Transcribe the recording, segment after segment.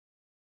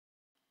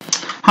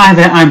Hi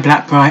there, I'm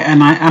Blackbright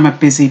and I am a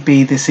busy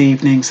bee this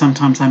evening.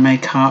 Sometimes I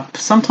make up,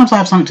 sometimes I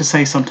have something to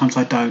say, sometimes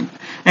I don't.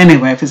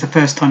 Anyway, if it's the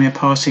first time you're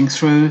passing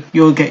through,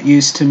 you'll get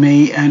used to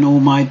me and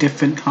all my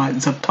different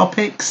kinds of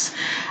topics.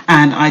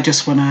 And I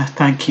just want to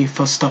thank you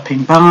for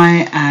stopping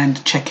by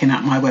and checking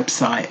out my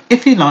website.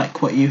 If you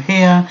like what you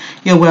hear,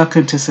 you're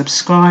welcome to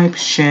subscribe,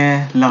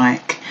 share,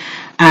 like.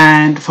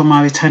 And for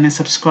my returning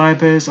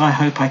subscribers, I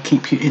hope I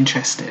keep you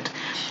interested.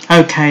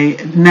 Okay,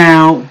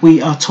 now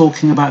we are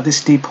talking about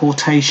this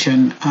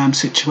deportation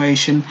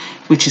situation,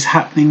 which is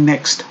happening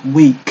next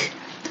week.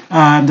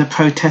 The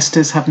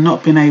protesters have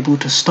not been able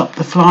to stop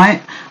the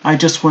flight. I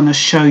just want to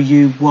show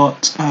you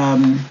what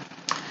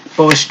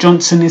Boris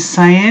Johnson is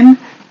saying.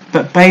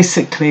 But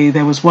basically,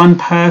 there was one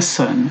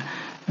person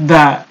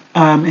that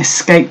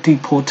escaped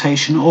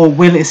deportation or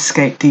will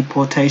escape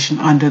deportation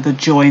under the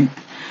joint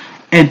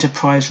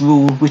enterprise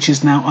rule, which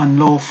is now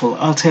unlawful.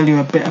 I'll tell you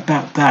a bit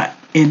about that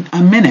in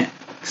a minute.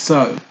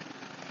 So,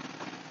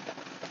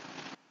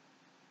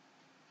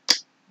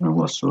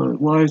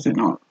 why is it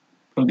not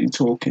bloody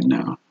talking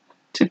now?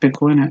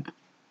 Typical, isn't it?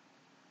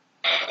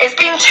 It's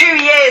been 2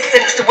 years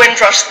since the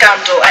Windrush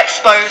scandal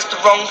exposed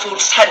the wrongful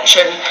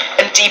detention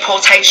and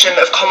deportation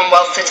of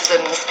Commonwealth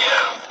citizens.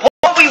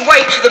 While we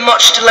wait for the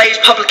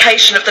much-delayed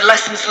publication of the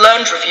Lessons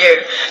Learned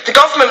Review, the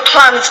government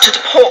plans to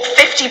deport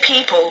 50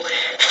 people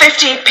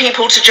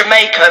to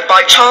Jamaica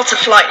by charter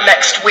flight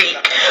next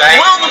week.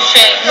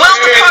 Will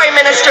the Prime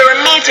Minister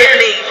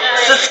immediately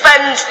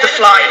suspend the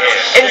flight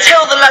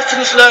until the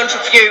Lessons Learned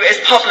Review is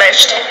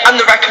published and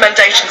the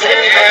recommendations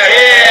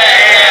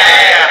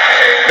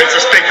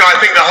Mr. Speaker, I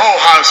think the whole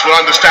House will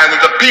understand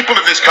that the people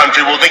of this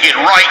country will think it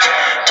right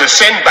to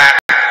send back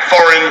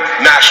foreign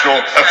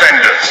national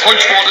offenders. Point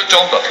of order,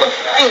 John Butler.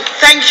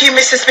 Thank you,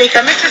 Mr.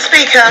 Speaker. Mr.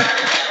 Speaker,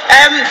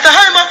 the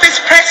Home Office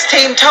press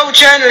team told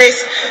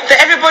journalists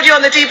that everybody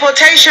on the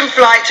deportation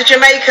flight to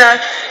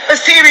Jamaica are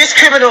serious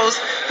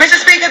criminals.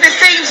 Mr. Speaker, this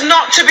seems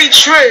not to be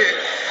true.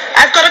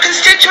 I've got a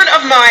constituent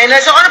of mine,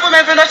 as the Honourable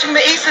Member of Nottingham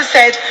East has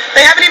said,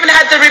 they haven't even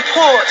had the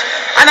report.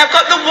 And I've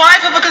got the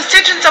wife of a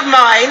constituent of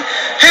mine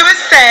who has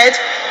said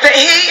that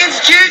he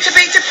is due to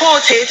be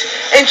deported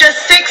in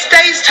just 6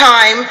 days'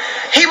 time.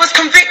 He was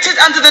convicted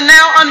under the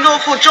now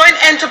unlawful joint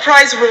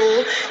enterprise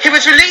rule. He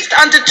was released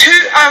after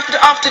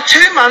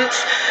 2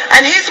 months,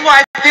 and his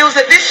wife feels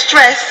that this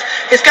stress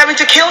is going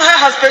to kill her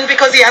husband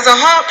because he has a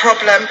heart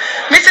problem.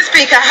 Mr.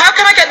 Speaker, how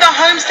can I get the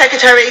Home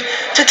Secretary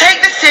to take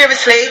this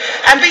seriously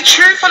and be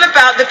truthful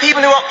about the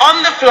people who are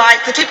on the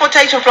flight, the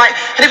deportation flight,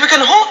 and if we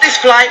can halt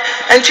this flight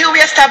until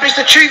we establish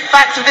the true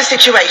facts of the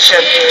situation?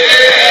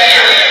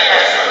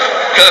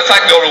 Can I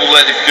thank the Honourable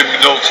Lady for giving me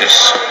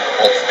notice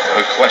of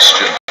her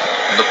question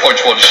and the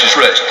point of order she's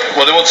raised?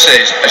 What I want to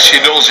say is,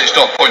 she knows it's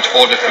not a point of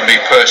order for me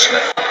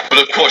personally, but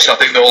of course I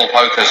think the whole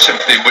House has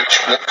sympathy with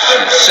what she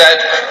said,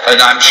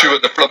 and I'm sure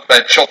the front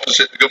bench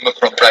opposite the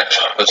government front bench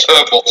has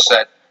heard what's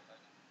said.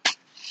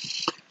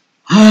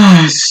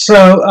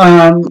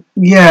 So,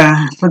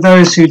 yeah, for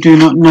those who do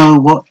not know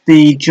what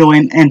the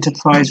joint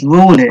enterprise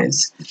rule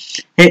is,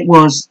 it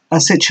was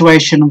a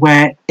situation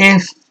where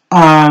if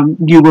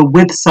you were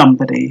with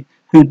somebody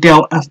who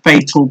dealt a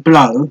fatal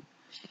blow,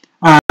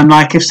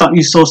 like if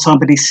you saw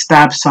somebody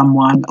stab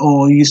someone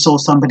or you saw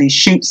somebody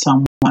shoot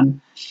someone,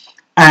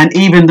 and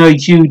even though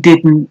you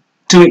didn't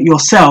do it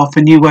yourself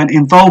and you weren't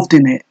involved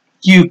in it,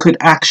 you could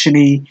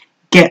actually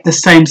get the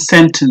same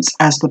sentence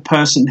as the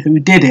person who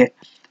did it,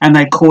 and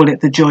they call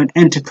it the joint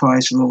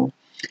enterprise rule.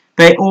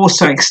 They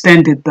also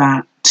extended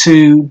that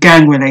to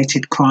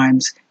gang-related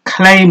crimes,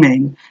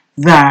 claiming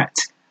that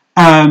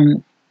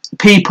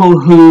people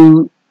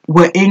who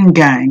were in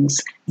gangs,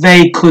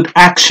 they could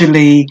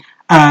actually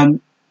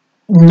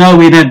know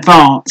in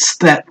advance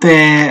that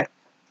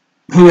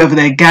whoever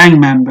their gang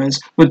members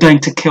were going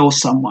to kill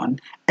someone,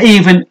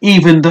 even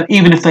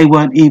if they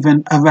weren't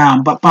even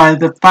around. But by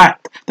the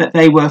fact that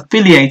they were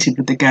affiliated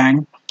with the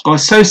gang or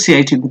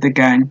associated with the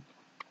gang,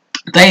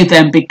 they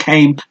then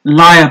became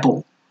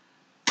liable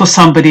for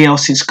somebody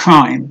else's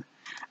crime.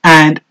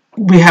 And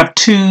we have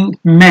 2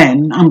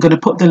 men, I'm going to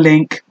put the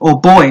link, or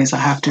boys I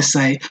have to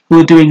say, who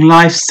are doing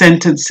life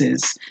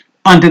sentences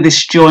under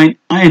this joint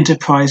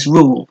enterprise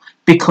rule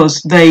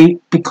because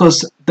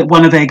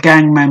one of their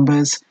gang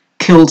members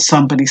killed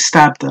somebody,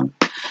 stabbed them.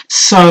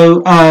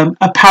 So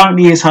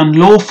apparently it's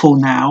unlawful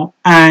now,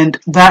 and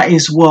that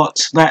is what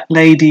that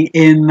lady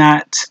in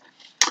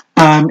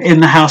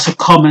the House of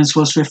Commons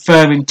was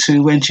referring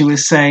to when she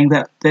was saying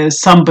that there's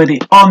somebody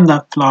on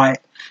the flight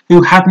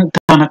who hadn't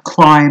done a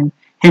crime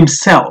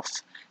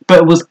himself,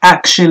 but was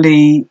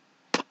actually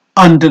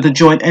under the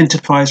joint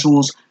enterprise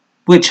rules,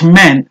 which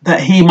meant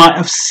that he might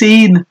have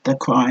seen the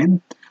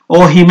crime,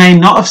 or he may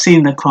not have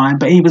seen the crime,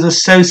 but he was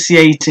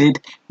associated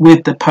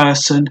with the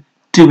person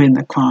doing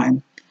the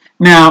crime.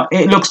 Now,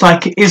 it looks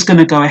like it is going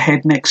to go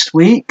ahead next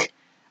week.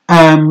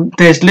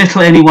 There's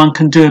little anyone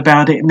can do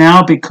about it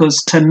now,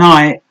 because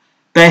tonight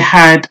they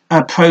had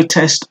a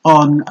protest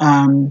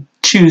on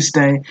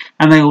Tuesday,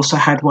 and they also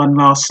had one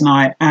last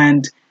night,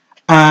 and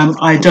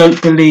I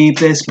don't believe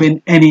there's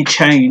been any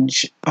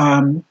change,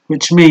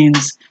 which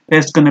means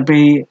there's going to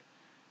be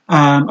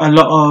a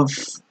lot of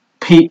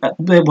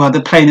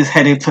the plane is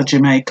headed for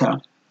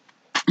Jamaica.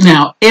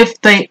 Now,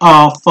 if they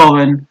are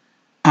foreign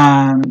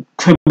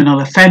criminal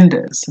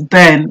offenders,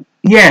 then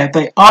yeah,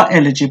 they are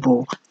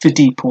eligible for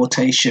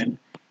deportation.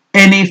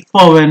 Any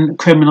foreign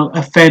criminal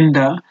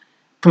offender,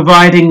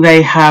 providing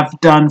they have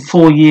done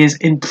 4 years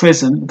in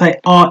prison, they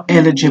are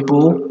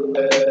eligible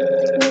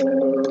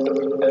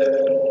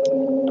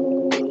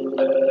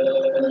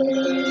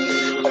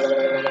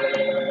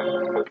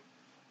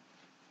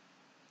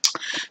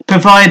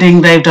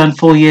providing they've done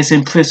 4 years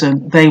in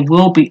prison, they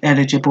will be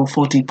eligible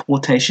for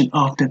deportation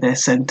after their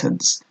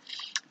sentence.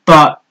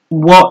 But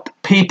what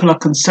people are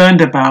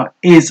concerned about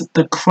is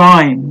the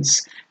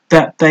crimes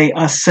that they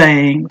are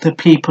saying the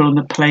people on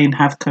the plane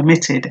have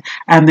committed,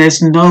 and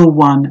there's no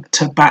one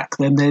to back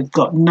them. They've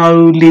got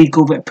no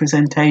legal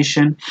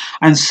representation,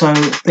 and so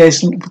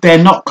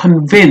they're not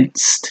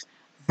convinced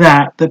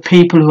that the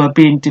people who are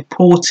being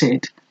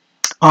deported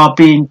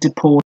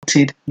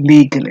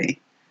legally.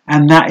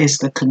 And that is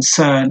the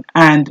concern.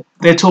 And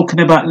they're talking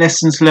about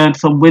lessons learned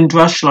from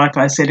Windrush. Like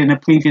I said in a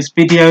previous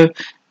video,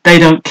 they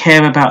don't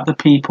care about the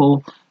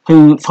people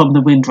from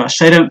the Windrush.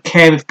 They don't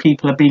care if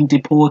people are being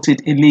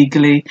deported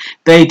illegally.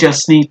 They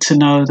just need to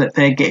know that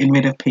they're getting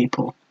rid of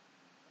people.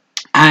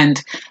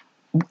 And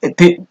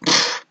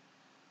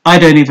I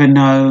don't even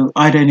know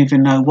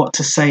what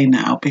to say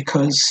now,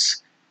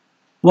 because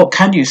what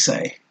can you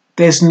say?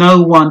 There's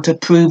no one to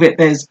prove it.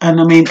 And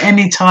I mean,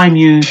 anytime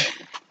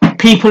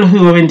people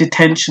who are in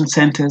detention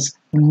centres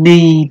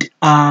need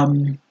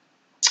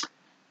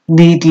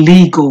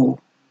legal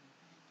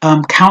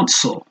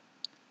counsel,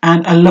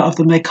 and a lot of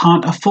them, they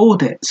can't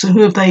afford it. So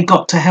who have they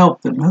got to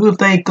help them? Who have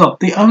they got?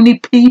 The only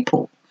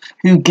people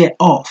who get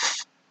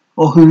off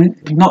or who are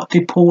not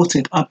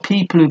deported are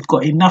people who've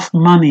got enough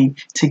money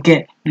to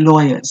get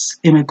lawyers,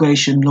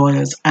 immigration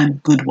lawyers,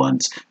 and good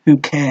ones who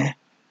care.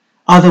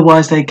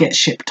 Otherwise they get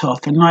shipped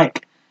off. And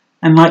like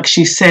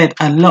she said,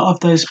 a lot of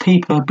those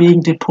people are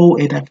being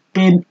deported have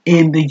been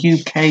in the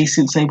UK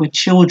since they were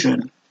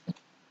children.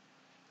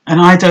 And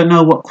I don't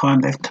know what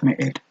crime they've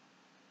committed.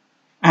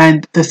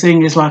 And the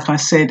thing is, like I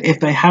said, if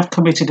they have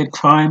committed a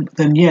crime,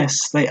 then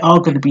yes, they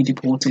are going to be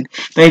deported.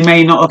 They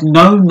may not have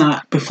known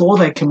that before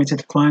they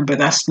committed a crime, but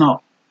that's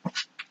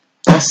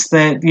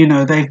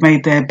they've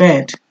made their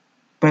bed.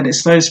 But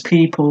it's those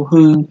people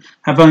who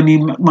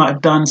might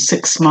have done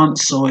 6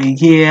 months or a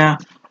year,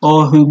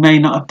 or who may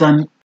not have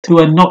done, who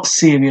are not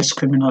serious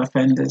criminal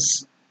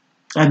offenders,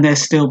 and they're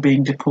still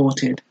being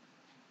deported.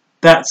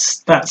 That's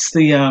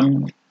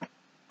the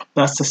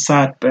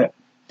sad bit.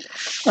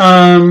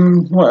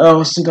 What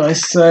else did I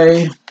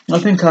say? I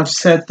think I've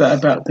said that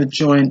about the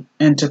joint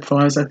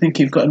enterprise. I think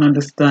you've got an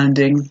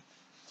understanding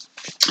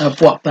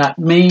of what that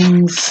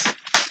means.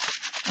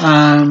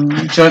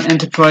 Joint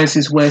enterprise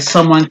is where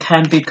someone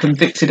can be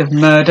convicted of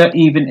murder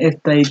even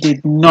if they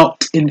did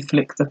not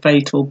inflict the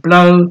fatal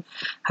blow.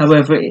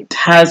 However, it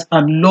has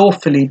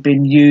unlawfully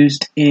been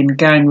used in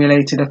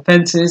gang-related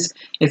offences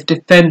if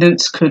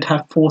defendants could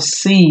have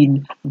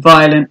foreseen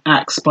violent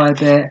acts by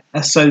their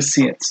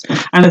associates.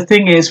 And the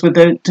thing is, with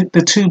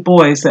the two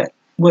boys that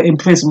were in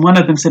prison, one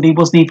of them said he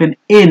wasn't even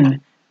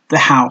in the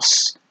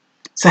house.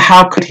 So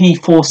how could he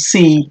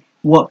foresee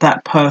what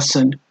that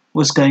person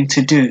was going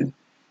to do?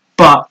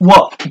 But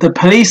what the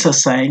police are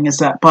saying is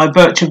that by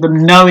virtue of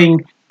them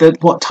knowing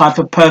what type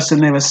of person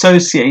they're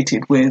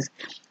associated with,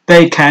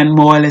 they can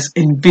more or less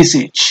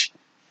envisage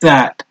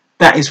that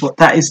is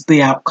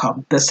the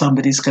outcome, that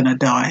somebody's going to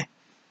die.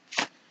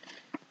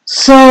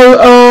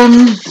 So,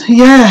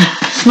 yeah,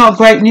 it's not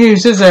great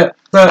news, is it?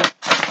 But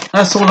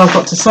that's all I've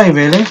got to say,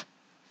 really.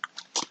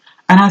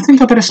 And I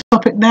think I better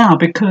stop it now,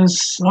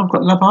 because I've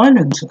got Love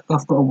Island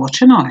I've got to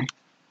watch, and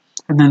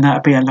then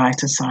that'll be a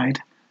lighter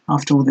side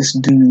after all this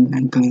doom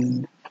and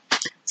gloom.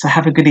 So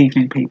have a good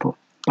evening, people.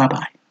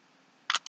 Bye-bye.